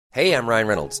Hey, I'm Ryan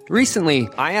Reynolds. Recently,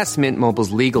 I asked Mint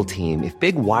Mobile's legal team if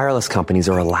big wireless companies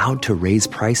are allowed to raise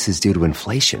prices due to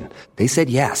inflation. They said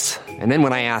yes. And then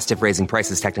when I asked if raising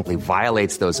prices technically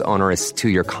violates those onerous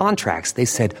two-year contracts, they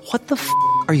said, "What the f***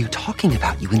 are you talking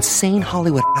about, you insane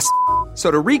Hollywood ass?" So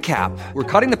to recap, we're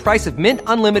cutting the price of Mint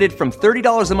Unlimited from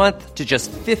 $30 a month to just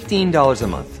 $15 a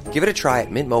month. Give it a try at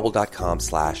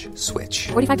mintmobile.com/switch.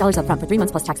 $45 up front for 3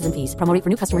 months plus taxes and fees. Promo rate for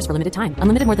new customers for limited time.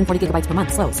 Unlimited more than 40 gigabytes per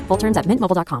month. Slows full terms at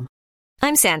mintmobile.com.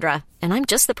 I'm Sandra, and I'm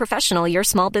just the professional your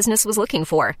small business was looking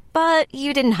for. But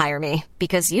you didn't hire me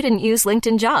because you didn't use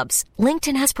LinkedIn Jobs.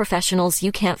 LinkedIn has professionals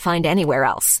you can't find anywhere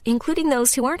else, including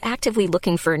those who aren't actively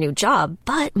looking for a new job,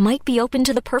 but might be open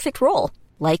to the perfect role,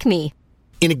 like me.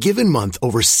 In a given month,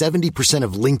 over 70%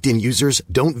 of LinkedIn users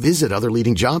don't visit other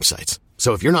leading job sites.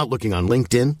 So if you're not looking on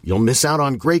LinkedIn, you'll miss out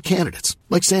on great candidates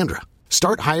like Sandra.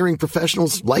 Start hiring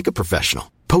professionals like a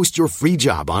professional. Post your free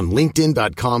job on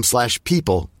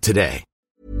linkedin.com/people today.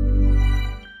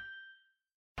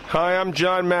 Hi, I'm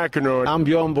John McEnroe. I'm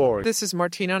Bjorn Borg. This is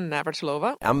Martina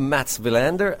Navratilova. I'm Mats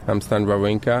Wilander. I'm Stan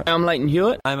Wawrinka. I'm Leighton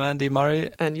Hewitt. I'm Andy Murray.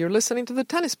 And you're listening to the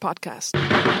Tennis Podcast.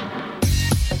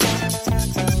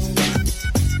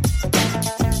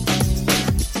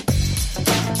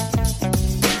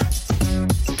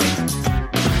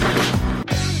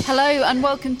 Hello and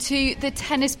welcome to the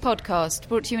Tennis Podcast,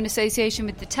 brought to you in association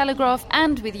with The Telegraph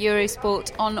and with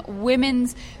Eurosport on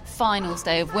Women's Finals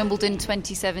Day of Wimbledon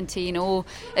 2017, or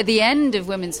at the end of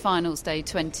Women's Finals Day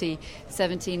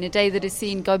 2017, a day that has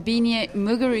seen Garbine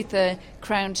Muguruza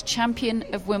crowned champion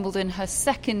of Wimbledon, her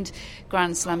second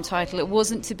Grand Slam title. It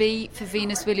wasn't to be for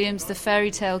Venus Williams. The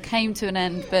fairy tale came to an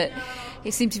end, but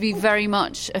it seemed to be very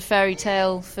much a fairy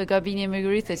tale for Garbine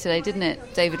Muguruza today, didn't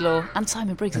it, David Law? And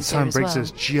Simon Briggs is here as well. Simon Briggs has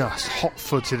just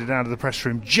hot-footed it out of the press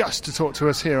room just to talk to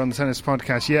us here on the Tennis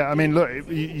Podcast. Yeah, I mean, look,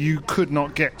 you could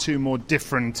not get two more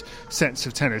different sets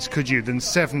of tennis, could you, than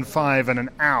 7-5 and an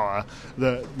hour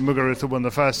that Muguruza won the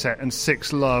first set and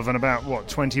 6-love and about,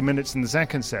 20 minutes in the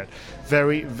second set.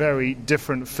 Very, very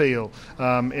different feel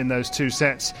in those two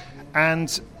sets.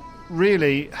 And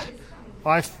really,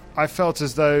 I felt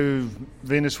as though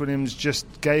Venus Williams just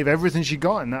gave everything she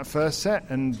got in that first set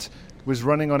and was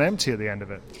running on empty at the end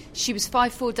of it. She was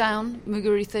 5-4 down,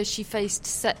 Muguruza. She faced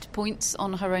set points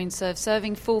on her own serve.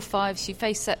 Serving 4-5, she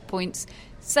faced set points,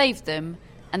 saved them,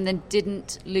 and then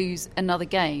didn't lose another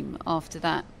game after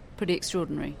that. Pretty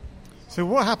extraordinary. So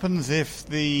what happens if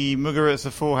the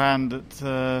Muguruza forehand at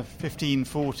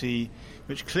 15-40,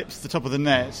 which clips the top of the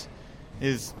net,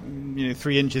 is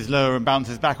 3 inches lower and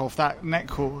bounces back off that net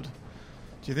cord?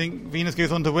 Do you think Venus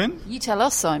goes on to win? You tell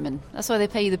us, Simon. That's why they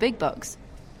pay you the big bucks.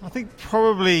 I think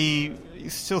probably you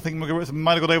still think Muguruza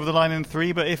might have got over the line in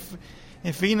 3, but if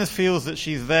Venus feels that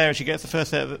she's there and she gets the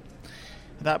first set at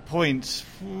that point,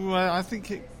 I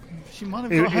think she might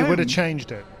have got home. It would have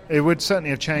changed it. It would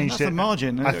certainly have changed That's it. the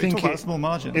margin. I think talk about small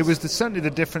margins. It was certainly the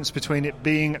difference between it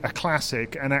being a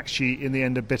classic and actually, in the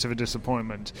end, a bit of a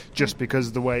disappointment, just because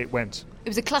of the way it went. It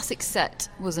was a classic set,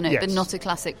 wasn't it? Yes. But not a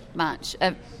classic match,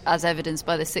 as evidenced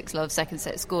by the 6-love second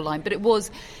set scoreline. But it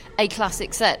was a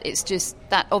classic set. It's just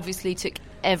that obviously took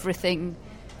everything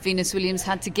Venus Williams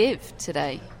had to give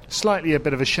today. Slightly a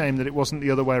bit of a shame that it wasn't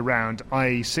the other way around,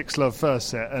 i.e. 6-love first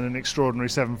set and an extraordinary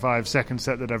 7-5 second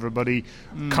set that everybody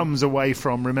comes away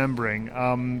from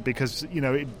remembering, because,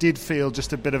 it did feel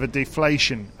just a bit of a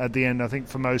deflation at the end, I think,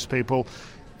 for most people,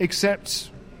 except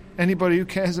anybody who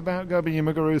cares about Garbine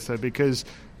Muguruza, because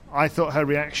I thought her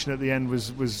reaction at the end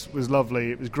was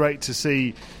lovely. It was great to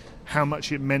see how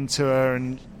much it meant to her,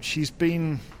 and she's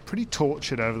been pretty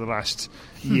tortured over the last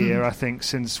year, I think,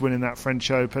 since winning that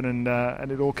French Open, and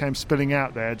it all came spilling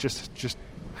out there, just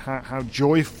how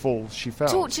joyful she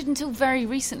felt. Tortured until very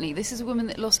recently. This is a woman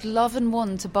that lost love and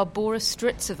won to Barbora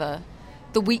Strycova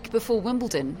the week before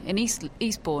Wimbledon in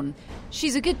Eastbourne.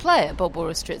 She's a good player,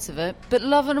 Barbora Strycova, but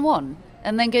love and won,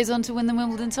 and then goes on to win the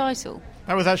Wimbledon title.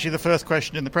 That was actually the first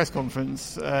question in the press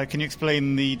conference. Can you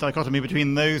explain the dichotomy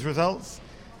between those results?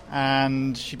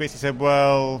 And she basically said,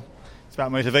 well, it's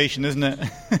about motivation, isn't it?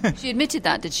 She admitted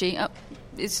that, did she?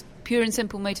 It's pure and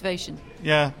simple motivation.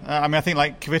 Yeah, I think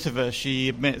like Kvitova, she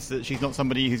admits that she's not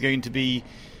somebody who's going to be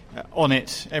on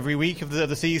it every week of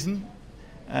the season.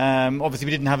 Obviously,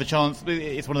 we didn't have a chance.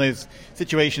 It's one of those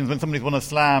situations when somebody's won a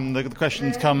slam, the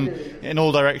questions come in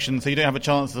all directions, so you don't have a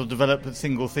chance to develop a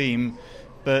single theme.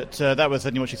 But that was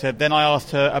certainly what she said. Then I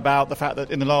asked her about the fact that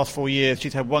in the last 4 years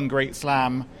she's had one great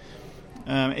slam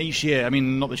each year. I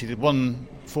mean, not that she's won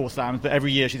 4 slams, but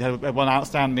every year she's had one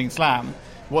outstanding slam.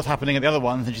 What's happening at the other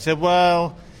ones? And she said,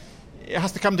 well, it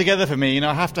has to come together for me.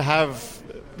 I have to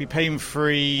be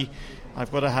pain-free.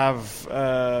 I've got to have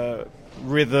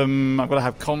rhythm, I've got to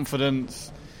have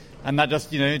confidence, and that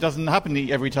just, it doesn't happen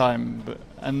every time.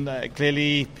 And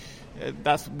clearly,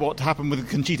 that's what happened with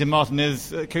Conchita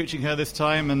Martinez coaching her this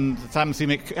time, and Sam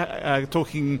Sumik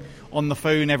talking on the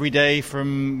phone every day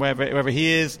from wherever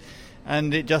he is,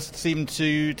 and it just seemed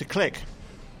to click.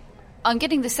 I'm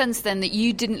getting the sense then that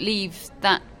you didn't leave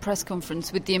that press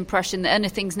conference with the impression that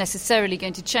anything's necessarily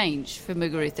going to change for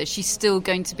Muguruza. She's still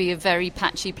going to be a very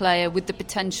patchy player with the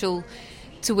potential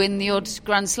to win the odd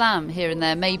Grand Slam here and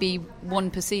there, maybe one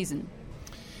per season.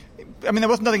 I mean, there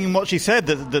was nothing in what she said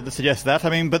that suggests that. I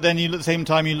mean, but then at the same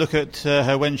time you look at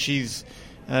her when she's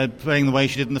playing the way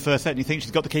she did in the first set, and you think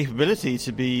she's got the capability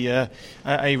to be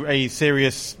a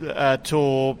serious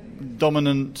tour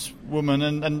dominant woman,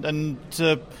 and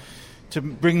to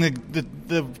bring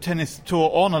the tennis tour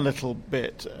on a little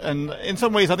bit. And in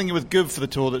some ways I think it was good for the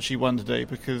tour that she won today,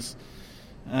 because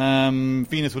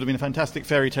Venus would have been a fantastic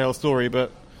fairy tale story,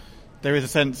 but there is a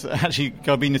sense, actually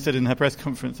Garbine said in her press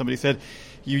conference, somebody said,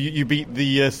 you beat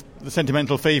the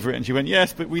sentimental favourite, and she went,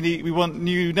 yes, but we want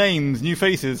new names, new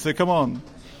faces, so come on.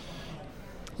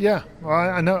 Yeah, well,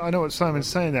 I know what Simon's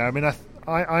saying there. I mean,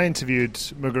 I interviewed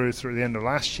Muguruza at the end of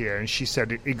last year, and she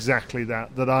said exactly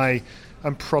that I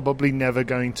am probably never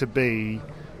going to be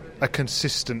a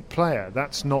consistent player.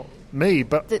 That's not me,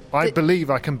 but I believe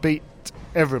I can beat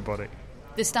everybody.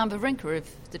 The Stan Wawrinka of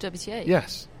the WTA.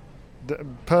 Yes,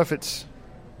 perfect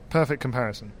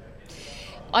comparison.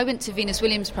 I went to Venus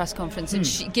Williams' press conference,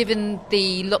 and given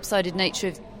the lopsided nature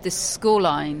of the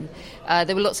scoreline,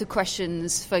 there were lots of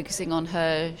questions focusing on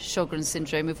her Sjogren's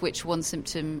syndrome, of which one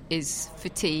symptom is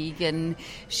fatigue, and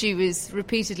she was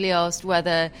repeatedly asked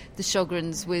whether the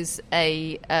Sjogren's was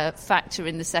a factor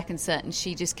in the second set, and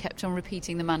she just kept on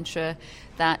repeating the mantra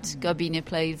that Garbine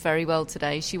played very well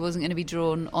today. She wasn't going to be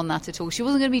drawn on that at all. She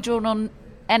wasn't going to be drawn on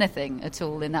anything at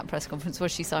all in that press conference,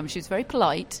 was she, Simon? She was very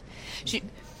polite.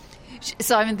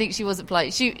 Simon thinks she wasn't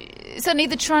polite. Certainly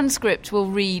the transcript will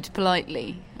read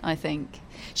politely, I think.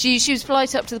 She was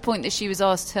polite up to the point that she was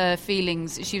asked her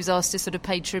feelings. She was asked to sort of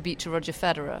pay tribute to Roger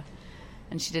Federer,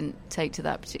 and she didn't take to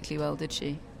that particularly well, did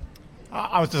she?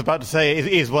 I was just about to say, it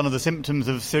is one of the symptoms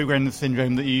of Sjogren's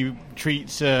syndrome that you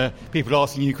treat people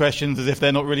asking you questions as if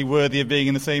they're not really worthy of being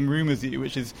in the same room as you,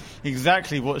 which is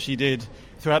exactly what she did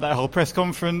throughout that whole press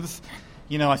conference.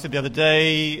 I said the other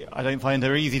day, I don't find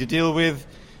her easy to deal with.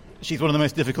 She's one of the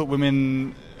most difficult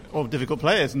women or difficult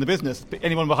players in the business.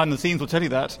 Anyone behind the scenes will tell you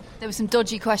that. There were some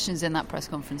dodgy questions in that press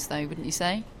conference, though, wouldn't you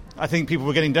say? I think people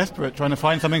were getting desperate, trying to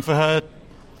find something for her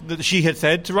that she had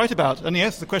said to write about. And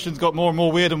yes, the questions got more and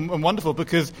more weird and wonderful,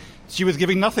 because she was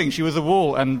giving nothing. She was a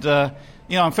wall. And,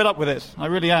 I'm fed up with it. I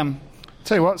really am.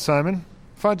 Tell you what, Simon,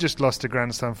 if I just lost a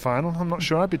Grand Slam final, I'm not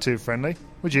sure I'd be too friendly.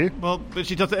 Would you? Well, but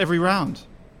she does it every round.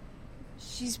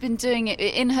 She's been doing it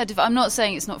in her... I'm not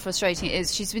saying it's not frustrating, it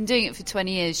is. She's been doing it for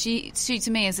 20 years. She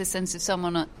to me, has a sense of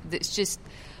someone that's just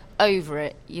over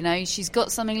it, She's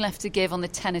got something left to give on the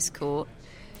tennis court,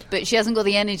 but she hasn't got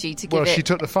the energy to give it elsewhere. Well, she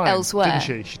took the fine,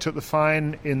 didn't she? She took the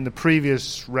fine in the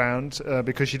previous round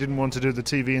because she didn't want to do the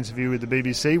TV interview with the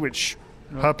BBC, which,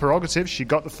 her prerogative, she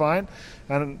got the fine.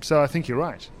 And so I think you're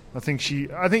right. I think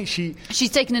she's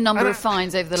taken a number of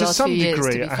fines over the last few years. To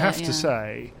some degree, I have to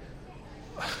say,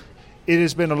 it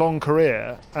has been a long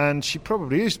career, and she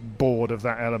probably is bored of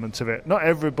that element of it. Not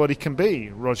everybody can be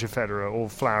Roger Federer or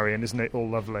flowery, and isn't it all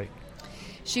lovely?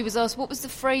 She was asked, what was the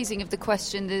phrasing of the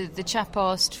question the chap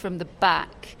asked from the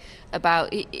back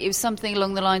about, it was something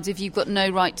along the lines of, you've got no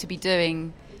right to be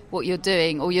doing what you're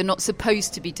doing, or you're not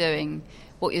supposed to be doing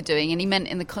what you're doing, and he meant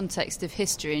in the context of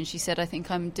history, and she said, I think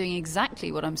I'm doing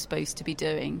exactly what I'm supposed to be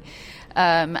doing.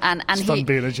 And it's fun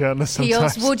being a journalist sometimes. He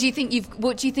asked, what do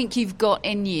you think you've got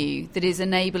in you that is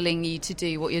enabling you to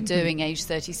do what you're doing, age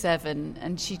 37?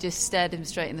 And she just stared him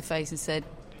straight in the face and said,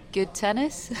 good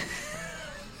tennis?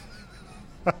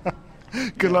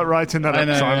 Good luck writing that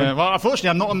up, Simon. Well,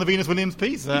 unfortunately, I'm not on the Venus Williams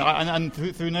piece, and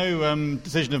through no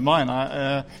decision of mine,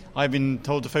 I've been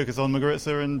told to focus on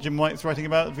Muguruza, and Jim White's writing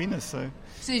about Venus.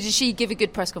 So did she give a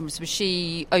good press conference? Was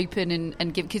she open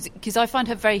and give? Because I find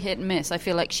her very hit and miss. I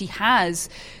feel like she has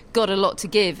got a lot to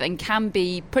give and can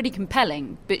be pretty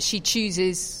compelling, but she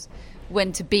chooses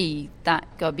when to be that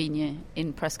Garbine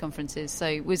in press conferences.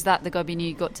 So was that the Garbine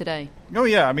you got today? Oh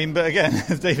yeah, I mean, but again,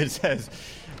 as David says,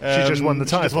 She just won the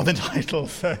title. She just won the title,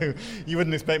 so you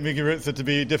wouldn't expect Muguruza to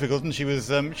be difficult. And she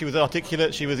was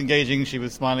articulate, she was engaging, she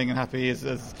was smiling and happy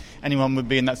as anyone would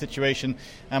be in that situation.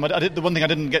 The one thing I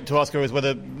didn't get to ask her is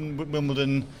whether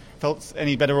Wimbledon felt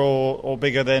any better or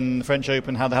bigger than the French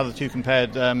Open, how the two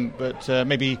compared. But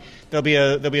maybe there'll be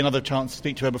another chance to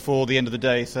speak to her before the end of the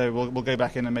day. So we'll go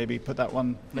back in and maybe put that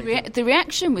one. The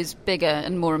reaction was bigger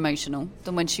and more emotional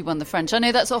than when she won the French. I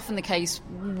know that's often the case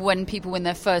when people win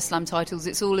their first Slam titles.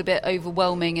 It's all a bit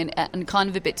overwhelming and kind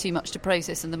of a bit too much to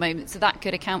process in the moment. So that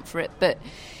could account for it. But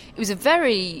it was a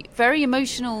very, very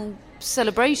emotional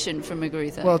celebration from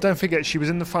Muguruza. Well, don't forget, she was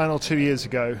in the final 2 years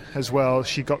ago as well.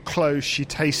 She got close, she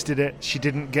tasted it, she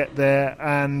didn't get there,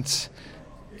 and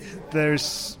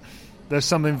there's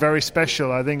something very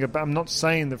special, I think. I'm not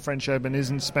saying the French Open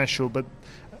isn't special, but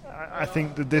I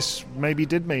think that this maybe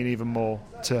did mean even more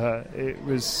to her. It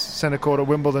was centre court at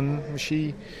Wimbledon.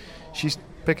 She's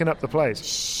picking up the place.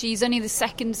 She's only the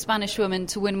second Spanish woman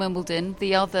to win Wimbledon.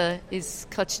 The other is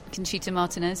Conchita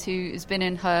Martinez, who has been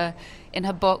in her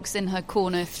box, in her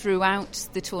corner throughout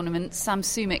the tournament. Sam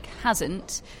Sumik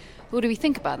hasn't. What do we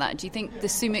think about that? Do you think the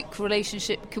Sumik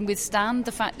relationship can withstand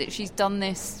the fact that she's done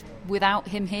this without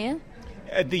him here?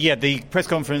 The press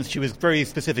conference, she was very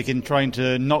specific in trying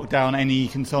to knock down any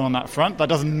concern on that front. That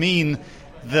doesn't mean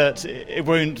that it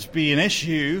won't be an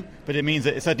issue, but it means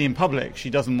that it's certainly in public.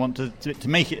 She doesn't want to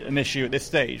make it an issue at this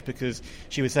stage, because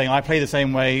she was saying, I play the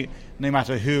same way no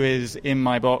matter who is in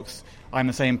my box. I'm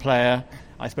the same player.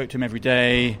 I spoke to him every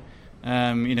day.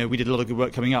 We did a lot of good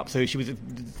work coming up. So she was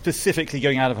specifically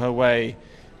going out of her way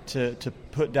to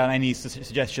put down any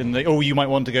suggestion that, you might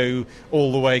want to go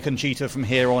all the way Conchita from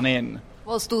here on in.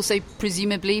 Whilst also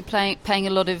presumably paying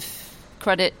a lot of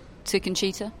credit to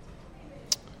Conchita?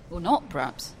 Or not,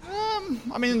 perhaps?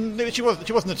 She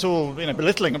wasn't at all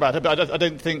belittling about her, but I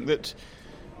don't think that...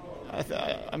 I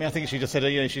think she just said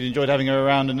she'd enjoyed having her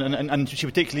around, and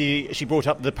she brought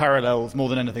up the parallels more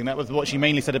than anything. That was what she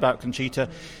mainly said about Conchita.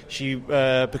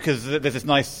 Because there's this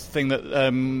nice thing that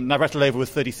Navratilova was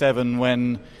 37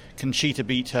 when Conchita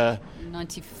beat her.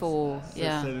 94,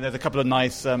 yeah. So there's a couple of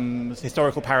nice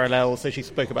historical parallels, so she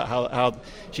spoke about how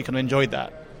she kind of enjoyed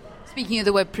that. Speaking of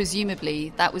the word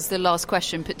presumably, that was the last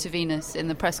question put to Venus in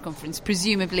the press conference.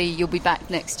 Presumably you'll be back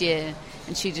next year.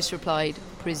 And she just replied,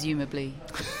 presumably.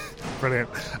 Brilliant.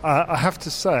 I have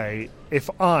to say, if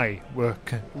I were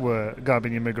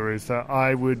Garbiñe Muguruza,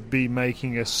 I would be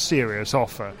making a serious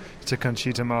offer to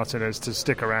Conchita Martinez to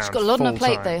stick around. She's got a lot on her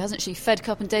plate, though, hasn't she? Fed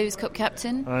Cup and Davis Cup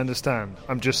captain. I understand.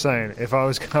 I'm just saying, if I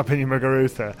was Garbiñe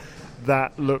Muguruza,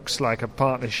 that looks like a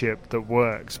partnership that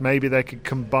works. Maybe they could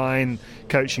combine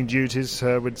coaching duties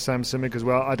with Sam Sumik as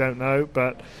well. I don't know.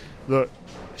 But look,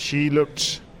 she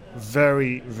looked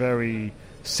very, very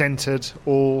centred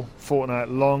all fortnight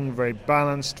long, very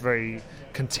balanced, very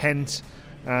content,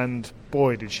 and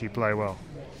boy did she play well.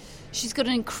 She's got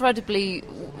an incredibly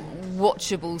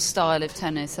watchable style of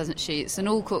tennis, hasn't she? It's an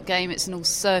all-court game, it's an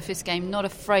all-surface game, not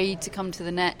afraid to come to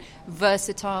the net,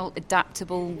 versatile,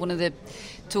 adaptable. One of the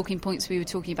talking points we were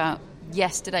talking about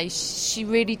yesterday, she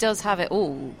really does have it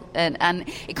all, and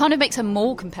it kind of makes her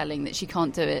more compelling that she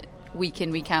can't do it week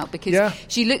in, week out, because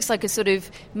she looks like a sort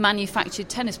of manufactured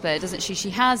tennis player, doesn't she? She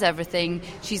has everything.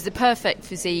 She's the perfect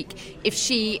physique. If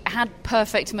she had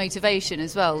perfect motivation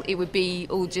as well, it would be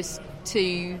all just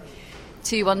too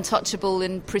untouchable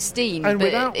and pristine. And but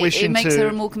without wishing it makes to her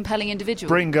a more compelling individual.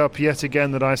 Bring up yet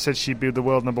again that I said she'd be the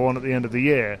world number one at the end of the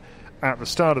year, at the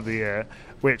start of the year,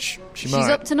 which she's might. She's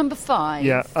up to number 5.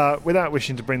 Yeah, without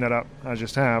wishing to bring that up, I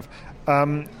just have.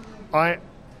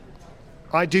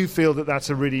 I do feel that that's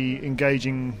a really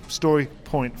engaging story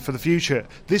point for the future.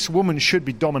 This woman should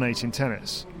be dominating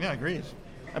tennis. Yeah, agreed.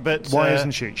 But why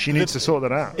isn't she? She needs to sort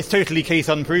that out. It's totally case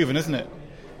unproven, isn't it?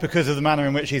 Because of the manner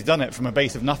in which she's done it from a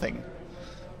base of nothing.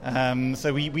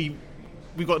 So we've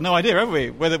got no idea, have we?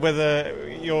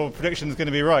 Whether your prediction is going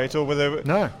to be right or whether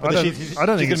she's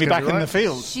going to be back in the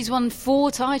field. She's won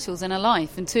 4 titles in her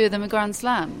life, and 2 of them are Grand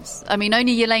Slams. I mean,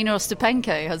 only Yelena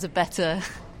Ostapenko has a better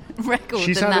record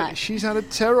than that. She's had a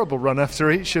terrible run after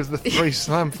each of the 3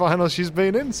 Slam finals she's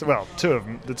been in. Well, 2 of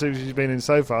them, the 2 she's been in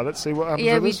so far. Let's see what happens.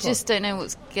 Yeah, with we this just one. don't know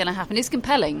what's going to happen. It's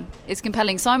compelling.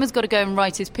 Simon's got to go and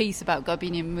write his piece about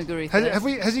Garbiñe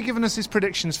Muguruza. Has he given us his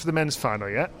predictions for the men's final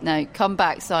yet? No, come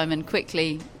back, Simon,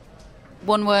 quickly.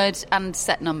 1 word and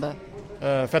set number.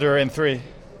 Federer in 3.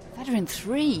 Federer in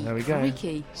 3. There we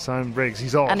Freaky. go. Simon Briggs,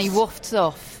 he's off. And he wafts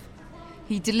off.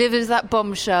 He delivers that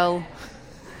bombshell.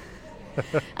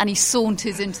 And he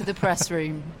saunters into the press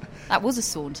room. That was a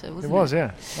saunter, wasn't it? It was,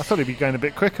 yeah. I thought he'd be going a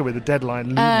bit quicker with the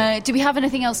deadline looming. Do we have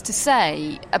anything else to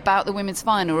say about the women's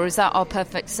final, or is that our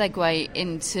perfect segue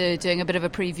into doing a bit of a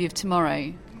preview of tomorrow?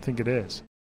 I think it is.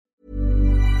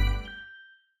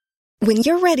 When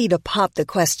you're ready to pop the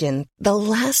question, the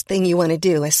last thing you want to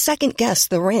do is second-guess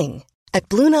the ring. At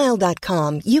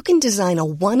BlueNile.com, you can design a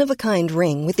one-of-a-kind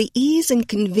ring with the ease and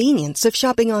convenience of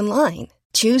shopping online.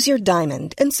 Choose your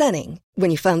diamond and setting.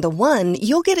 When you find the one,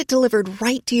 you'll get it delivered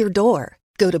right to your door.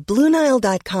 Go to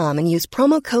BlueNile.com and use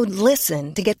promo code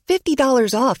LISTEN to get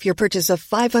 $50 off your purchase of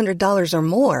 $500 or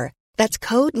more. That's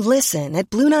code LISTEN at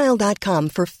BlueNile.com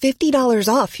for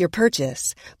 $50 off your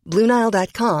purchase.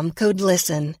 BlueNile.com, code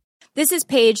LISTEN. This is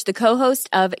Paige, the co-host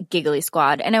of Giggly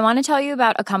Squad, and I want to tell you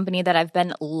about a company that I've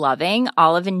been loving,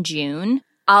 Olive & June.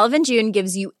 Olive & June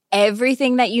gives you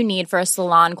everything that you need for a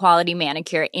salon-quality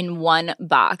manicure in one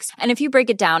box. And if you break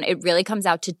it down, it really comes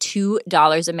out to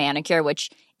 $2 a manicure, which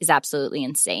is absolutely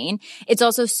insane. It's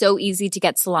also so easy to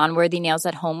get salon-worthy nails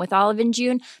at home with Olive &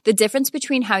 June. The difference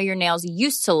between how your nails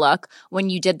used to look when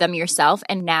you did them yourself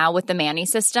and now with the Mani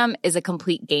system is a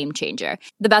complete game changer.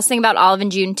 The best thing about Olive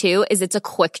 & June, too, is it's a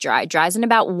quick dry. Dries in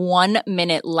about 1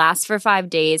 minute, lasts for 5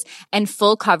 days, and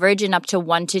full coverage in up to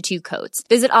 1 to 2 coats.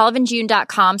 Visit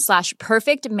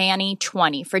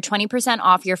oliveandjune.com/perfectmani20 for 20%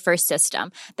 off your first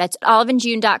system. That's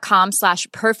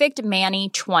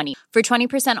oliveandjune.com/perfectmani20 for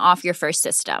 20% off your first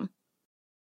system.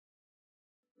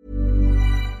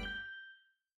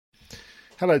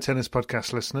 Hello, Tennis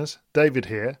Podcast listeners. David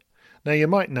here. Now, you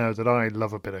might know that I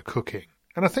love a bit of cooking,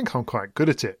 and I think I'm quite good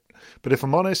at it. But if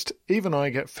I'm honest, even I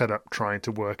get fed up trying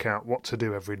to work out what to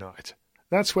do every night.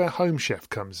 That's where Home Chef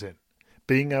comes in.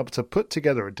 Being able to put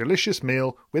together a delicious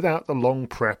meal without the long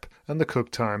prep and the cook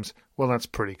times, well, that's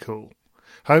pretty cool.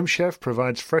 Home Chef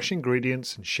provides fresh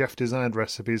ingredients and chef-designed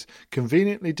recipes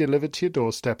conveniently delivered to your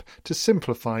doorstep to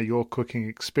simplify your cooking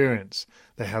experience.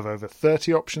 They have over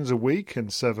 30 options a week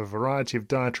and serve a variety of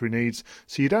dietary needs,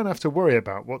 so you don't have to worry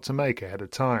about what to make ahead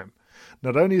of time.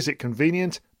 Not only is it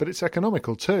convenient, but it's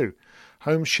economical too.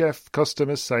 Home Chef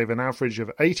customers save an average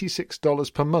of $86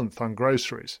 per month on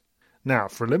groceries. Now,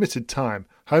 for a limited time,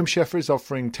 Home Chef is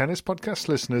offering Tennis Podcast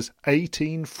listeners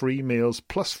 18 free meals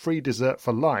plus free dessert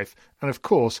for life and, of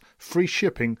course, free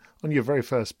shipping on your very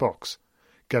first box.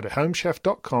 Go to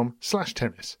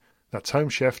homechef.com/tennis. That's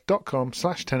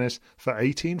homechef.com/tennis for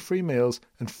 18 free meals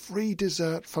and free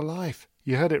dessert for life.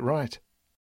 You heard it right.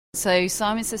 So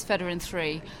Simon says Federer in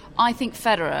 3. I think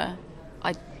Federer,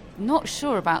 I'm not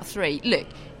sure about 3. Look,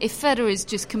 if Federer is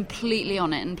just completely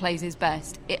on it and plays his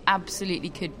best, it absolutely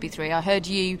could be 3. I heard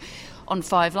you on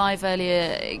 5 Live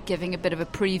earlier giving a bit of a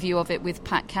preview of it with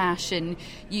Pat Cash, and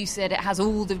you said it has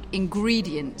all the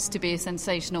ingredients to be a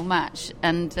sensational match.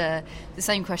 And the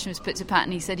same question was put to Pat,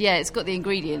 and he said, yeah, it's got the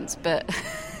ingredients, but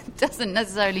doesn't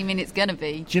necessarily mean it's going to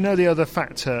be. Do you know the other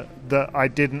factor that I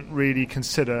didn't really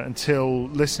consider until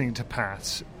listening to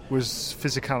Pat was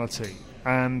physicality?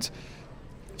 And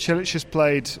Cilic has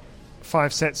played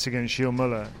 5 sets against Gilles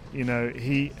Muller. You know,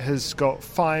 he has got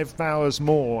 5 hours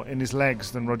more in his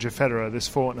legs than Roger Federer this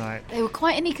fortnight. They were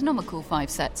quite an economical 5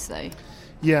 sets, though.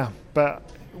 Yeah, but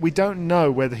we don't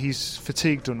know whether he's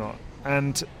fatigued or not.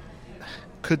 And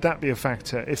could that be a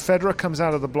factor? If Federer comes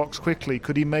out of the blocks quickly,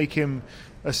 could he make him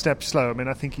a step slow? I mean,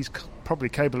 I think he's probably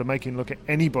capable of making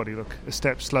anybody look a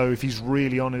step slow if he's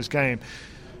really on his game.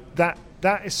 That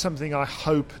is something I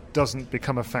hope doesn't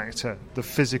become a factor, the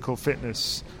physical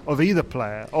fitness of either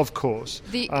player, of course.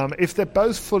 If they're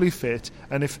both fully fit,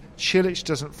 and if Cilic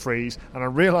doesn't freeze, and I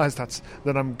realise that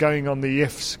I'm going on the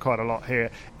ifs quite a lot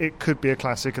here, it could be a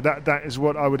classic. That is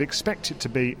what I would expect it to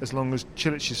be, as long as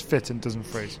Cilic is fit and doesn't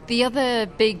freeze. The other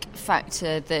big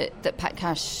factor that Pat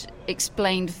Cash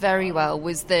explained very well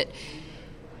was that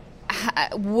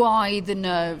why the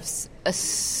nerves are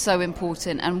so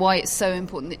important, and why it's so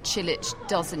important that Cilic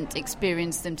doesn't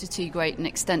experience them to too great an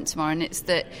extent tomorrow. And it's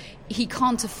that he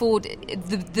can't afford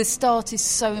the start is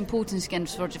so important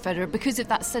against Roger Federer because of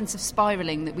that sense of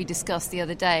spiralling that we discussed the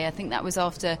other day. I think that was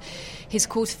after his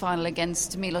quarterfinal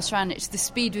against Milos Raonic. The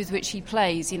speed with which he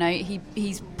plays, you know,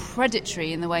 he's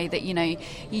predatory in the way that, you know,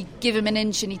 you give him an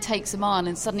inch and he takes a mile,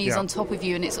 and suddenly he's on top of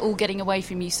you, and it's all getting away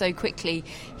from you so quickly.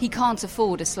 He can't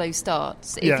afford a slow start.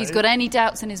 If he's got any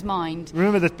doubts in his mind,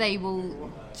 they will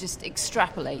just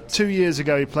extrapolate. 2 years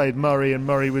ago he played Murray, and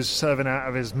Murray was serving out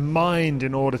of his mind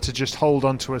in order to just hold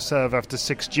on to a serve after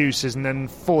 6 deuces, and then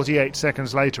 48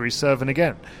 seconds later he's serving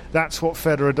again. That's what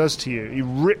Federer does to you. He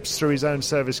rips through his own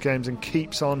service games and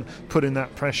keeps on putting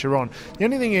that pressure on. The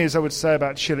only thing is, I would say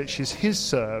about Cilic is his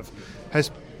serve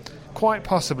has quite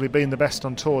possibly been the best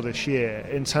on tour this year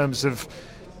in terms of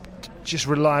just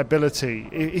reliability.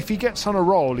 If he gets on a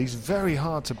roll, he's very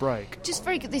hard to break. Just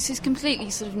very good. This is completely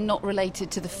sort of not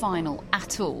related to the final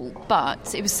at all,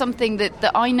 but it was something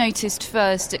that I noticed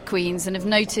first at Queen's and have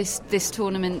noticed this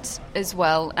tournament as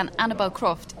well, and Annabel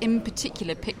Croft in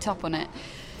particular picked up on it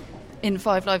in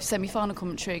Five Live semi-final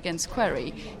commentary against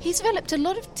Querrey. He's developed a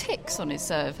lot of ticks on his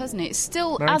serve, hasn't he? It's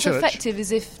still Marian as Cilic. effective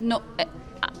as if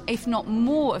not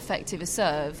more effective a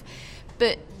serve,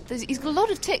 but he's got a lot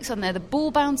of ticks on there. The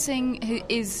ball bouncing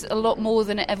is a lot more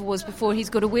than it ever was before. He's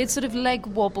got a weird sort of leg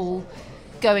wobble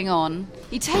going on.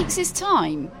 He takes his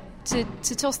time to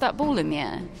toss that ball in the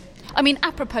air. I mean,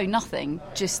 apropos nothing,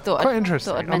 just thought Quite I'd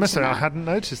interesting. mention I must say, that. I hadn't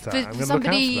noticed that. I'm For going to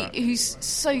somebody look out for that. who's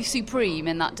so supreme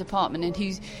in that department and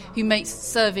who makes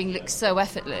serving look so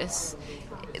effortless,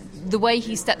 the way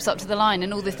he steps up to the line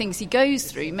and all the things he goes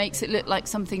through makes it look like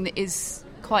something that is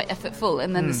quite effortful,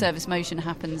 and then the service motion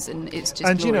happens and it's just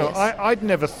And glorious. I'd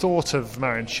never thought of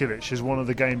Marian Cilic as one of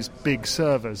the game's big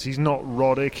servers. He's not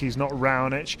Roddick, he's not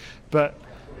Raonic, but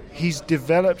he's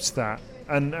developed that.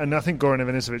 And I think Goran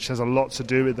Ivanisevic has a lot to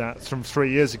do with that from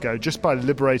 3 years ago, just by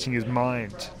liberating his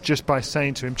mind, just by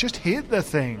saying to him, just hit the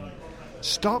thing.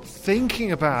 Stop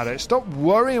thinking about it. Stop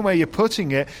worrying where you're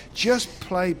putting it. Just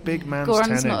play big man's Goran's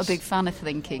tennis. not a big fan of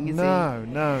thinking, is he?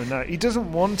 No. He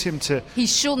doesn't want him to...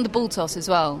 He's shortened the ball toss as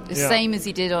well, the Yeah. same as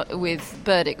he did with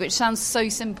Burdick, which sounds so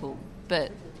simple,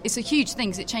 but it's a huge thing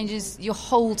because it changes your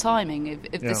whole timing of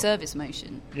Yeah. the service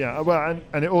motion. Yeah, well,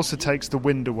 and it also takes the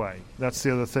wind away. That's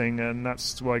the other thing, and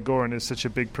that's why Goran is such a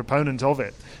big proponent of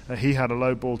it. He had a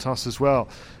low ball toss as well.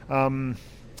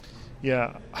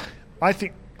 Yeah, I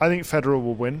think Federer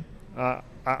will win.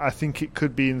 I think it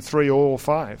could be in 3 or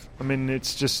 5. I mean,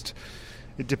 it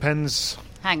depends.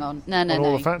 Hang on, no.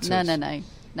 all the factors.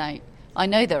 No. I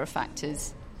know there are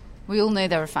factors. We all know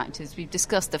there are factors. We've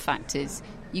discussed the factors.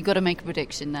 You've got to make a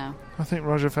prediction now. I think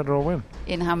Roger Federer will win.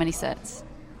 In how many sets?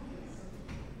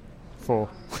 4.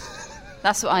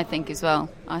 That's what I think as well.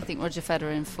 I think Roger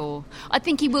Federer in 4. I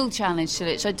think he will challenge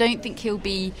Cilic. I don't think he'll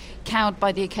be cowed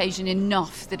by the occasion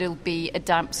enough that he'll be a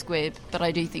damp squib, but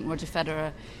I do think Roger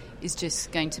Federer is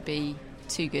just going to be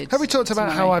too good. Have we talked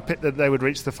about tomorrow. how I picked that they would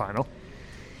reach the final?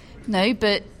 No,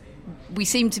 but we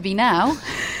seem to be now.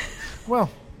 Well,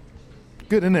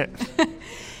 good, isn't it?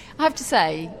 I have to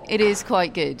say, it is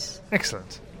quite good.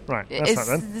 Excellent. Right, that's that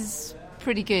then. It's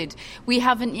pretty good. We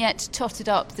haven't yet totted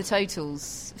up the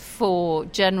totals for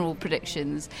general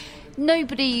predictions.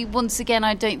 Nobody, once again,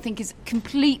 I don't think has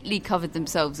completely covered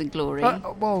themselves in glory.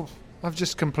 Well, I've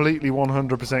just completely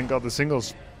 100% got the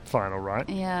singles final right.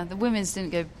 Yeah, the women's didn't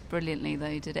go brilliantly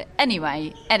though, did it?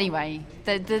 Anyway,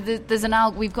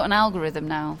 there's we've got an algorithm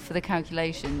now for the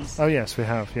calculations. Oh yes, we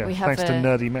have. Yeah, thanks to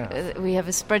nerdy math. We have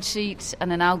a spreadsheet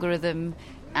and an algorithm,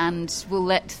 and we'll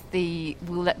let the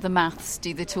maths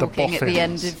do the talking at the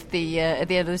end of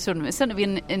the tournament. It's going to be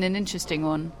in an interesting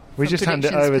one. We just hand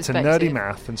it over to nerdy perspective.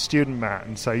 math and student math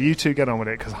and say, you two get on with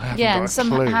it because I haven't Yeah, got and a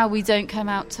clue. somehow we don't come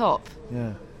out top.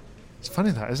 Yeah. It's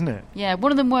funny that, isn't it? Yeah,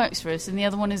 one of them works for us and the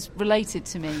other one is related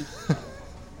to me.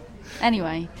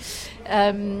 Anyway,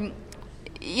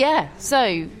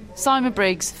 so Simon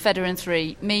Briggs, Federer in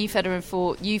 3, me, Federer in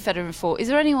 4, you, Federer in 4. Is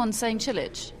there anyone saying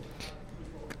Cilic?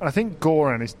 I think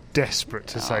Goran is desperate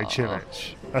to say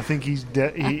Cilic. I think he's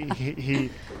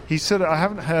he's sort of. I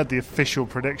haven't heard the official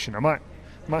prediction. I might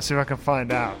see if I can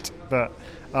find out. But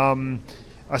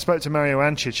I spoke to Mario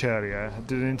Ancic earlier. I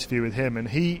did an interview with him, and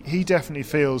he definitely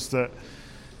feels that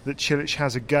Cilic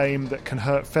has a game that can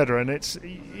hurt Federer. And it's,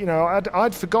 you know,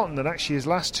 I'd forgotten that actually his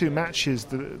last 2 matches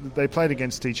that they played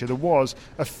against each other was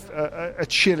a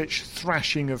Cilic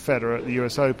thrashing of Federer at the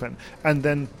US Open, and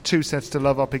then 2 sets to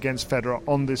love up against Federer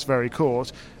on this very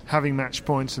court, having match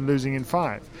points and losing in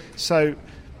 5. So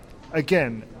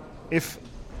again, if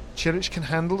Cilic can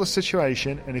handle the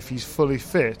situation and if he's fully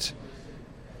fit,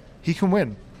 he can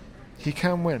win. He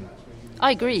can win.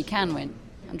 I agree, he can win.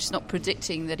 I'm just not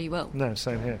predicting that he will. No,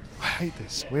 same here. I hate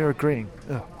this. We're agreeing.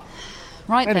 Ugh.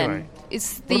 Right Anyway, then,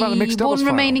 it's what about the mixed the doubles one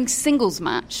final? remaining singles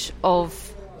match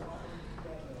of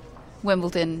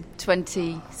Wimbledon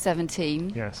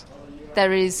 2017. Yes.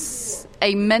 There is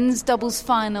a men's doubles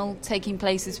final taking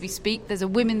place as we speak. There's a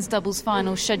women's doubles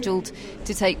final scheduled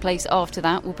to take place after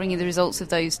that. We'll bring you the results of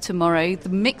those tomorrow. The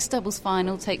mixed doubles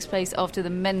final takes place after the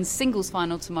men's singles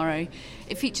final tomorrow.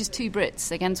 It features 2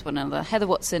 Brits against one another, Heather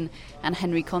Watson and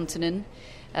Henry Kontanen,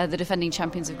 the defending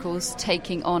champions, of course,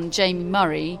 taking on Jamie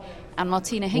Murray and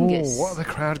Martina Hingis. Ooh, what are the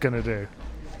crowd going to do?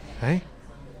 Hey?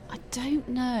 I don't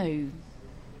know.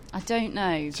 I don't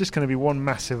know. It's just going to be one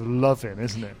massive love-in,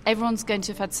 isn't it? Everyone's going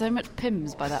to have had so much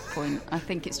Pimm's by that point. I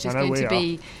think it's just going to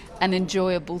be an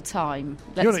enjoyable time.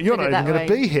 You're not even going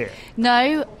to be here.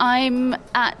 No, I'm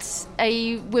at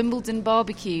a Wimbledon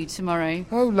barbecue tomorrow.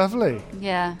 Oh, lovely.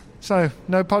 Yeah. So,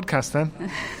 no podcast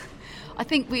then? I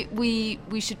think we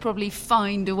should probably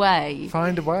find a way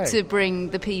to bring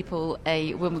the people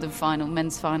a Wimbledon final,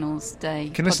 men's finals day.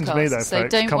 You can listen to me though, so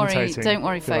folks. Don't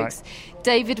worry, folks. Like.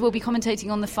 David will be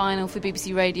commentating on the final for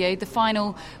BBC Radio. The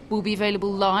final will be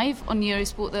available live on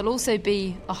Eurosport. There'll also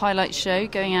be a highlight show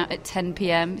going out at 10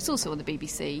 p.m. It's also on the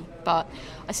BBC. But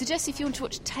I suggest if you want to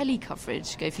watch telly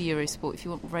coverage, go for Eurosport. If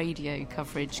you want radio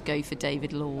coverage, go for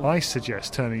David Law. I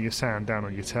suggest turning your sound down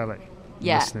on your telly.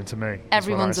 Yeah. Listening to me.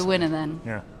 Everyone's a winner then.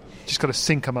 Yeah. Just got to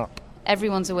sync them up.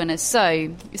 Everyone's a winner.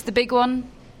 So, it's the big one.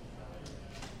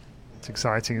 It's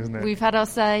exciting, isn't it? We've had our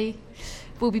say.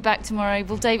 We'll be back tomorrow.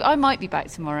 Well, Dave, I might be back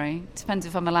tomorrow. Depends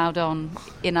if I'm allowed on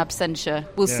in absentia.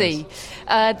 We'll see.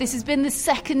 This has been the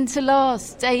second to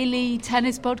last daily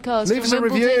tennis podcast. Leave us a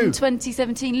review.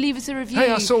 2017. Leave us a review.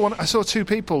 Hey, I saw two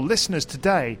people, listeners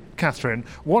today, Catherine.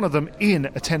 One of them in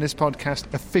a Tennis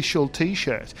Podcast official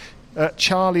T-shirt.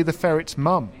 Charlie the Ferret's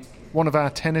mum, one of our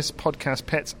Tennis Podcast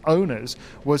Pets owners,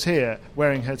 was here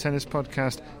wearing her Tennis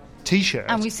Podcast T-shirt.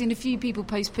 And we've seen a few people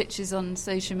post pictures on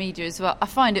social media as well. I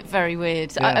find it very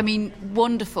weird. Yeah. I mean,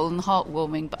 wonderful and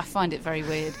heartwarming, but I find it very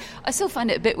weird. I still find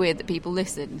it a bit weird that people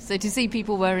listen. So to see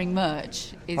people wearing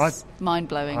merch is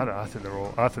mind-blowing. I think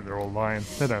they're all lying.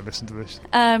 They don't listen to this.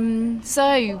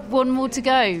 So, one more to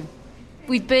go.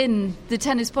 We've been the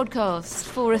Tennis Podcast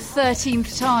for a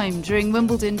 13th time during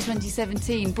Wimbledon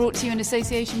 2017, brought to you in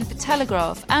association with The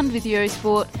Telegraph and with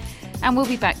Eurosport, and we'll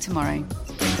be back tomorrow.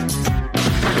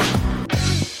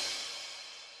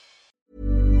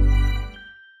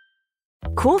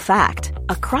 Cool fact,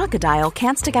 a crocodile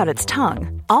can't stick out its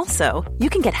tongue. Also, you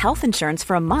can get health insurance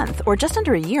for a month or just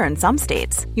under a year in some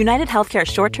states. United Healthcare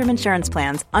short-term insurance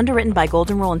plans, underwritten by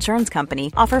Golden Rule Insurance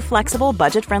Company, offer flexible,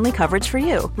 budget-friendly coverage for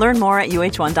you. Learn more at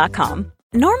uh1.com.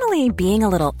 Normally, being a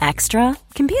little extra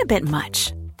can be a bit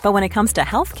much. But when it comes to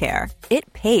healthcare,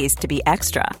 it pays to be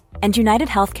extra. And United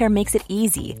Healthcare makes it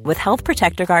easy with Health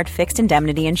Protector Guard fixed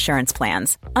indemnity insurance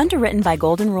plans. Underwritten by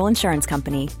Golden Rule Insurance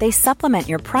Company, they supplement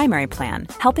your primary plan,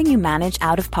 helping you manage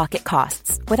out-of-pocket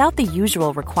costs without the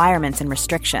usual requirements and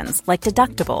restrictions like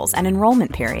deductibles and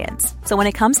enrollment periods. So when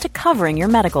it comes to covering your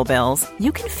medical bills,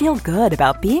 you can feel good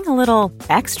about being a little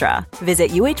extra. Visit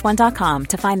uh1.com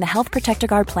to find the Health Protector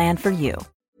Guard plan for you.